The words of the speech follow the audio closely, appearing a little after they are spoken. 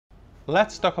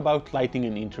Let's talk about lighting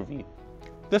an interview.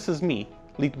 This is me,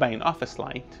 lit by an office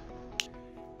light.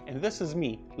 And this is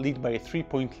me, lit by a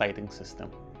 3-point lighting system.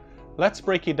 Let's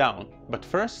break it down, but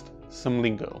first, some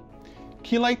lingo.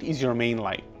 Key light is your main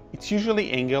light. It's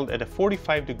usually angled at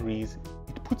 45 degrees.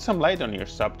 It puts some light on your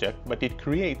subject, but it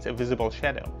creates a visible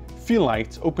shadow. Fill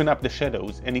lights open up the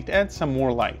shadows and it adds some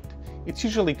more light. It's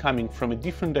usually coming from a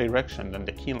different direction than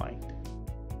the key light.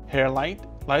 Hair light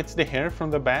lights the hair from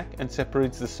the back and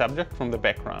separates the subject from the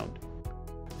background.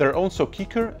 There are also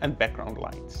kicker and background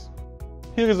lights.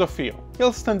 Here is Ophir.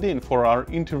 He'll stand in for our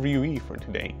interviewee for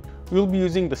today. We'll be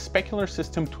using the specular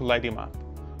system to light him up.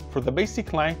 For the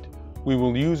basic light, we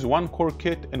will use one core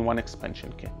kit and one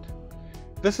expansion kit.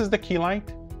 This is the key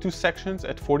light, 2 sections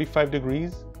at 45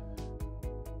 degrees.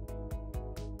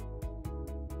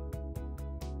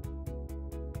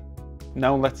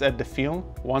 Now let's add the fill,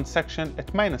 1 section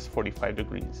at -45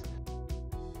 degrees.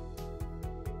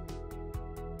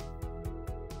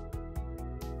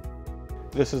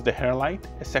 This is the hair light,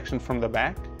 a section from the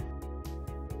back.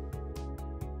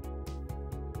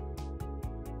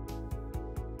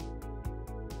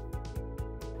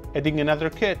 Adding another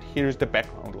kit, here's the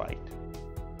background light.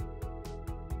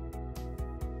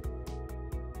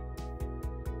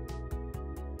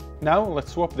 Now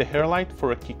let's swap the hair light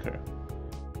for a kicker.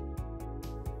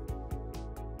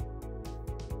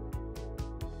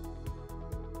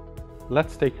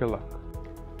 Let's take a look.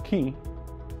 Key,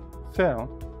 fill,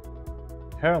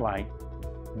 hair light,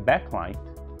 backlight,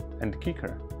 and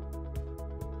kicker.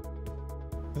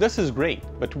 This is great,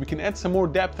 but we can add some more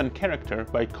depth and character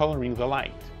by coloring the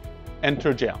light.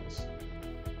 Enter gels.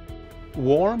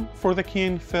 Warm for the key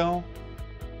and fill,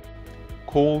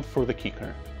 cold for the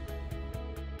kicker.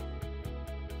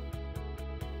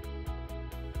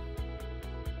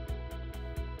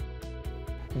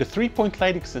 The 3-point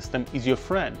lighting system is your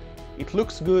friend. It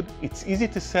looks good, it's easy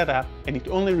to set up, and it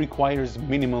only requires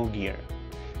minimal gear.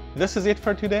 This is it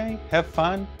for today. Have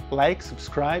fun, like,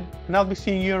 subscribe, and I'll be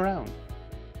seeing you around.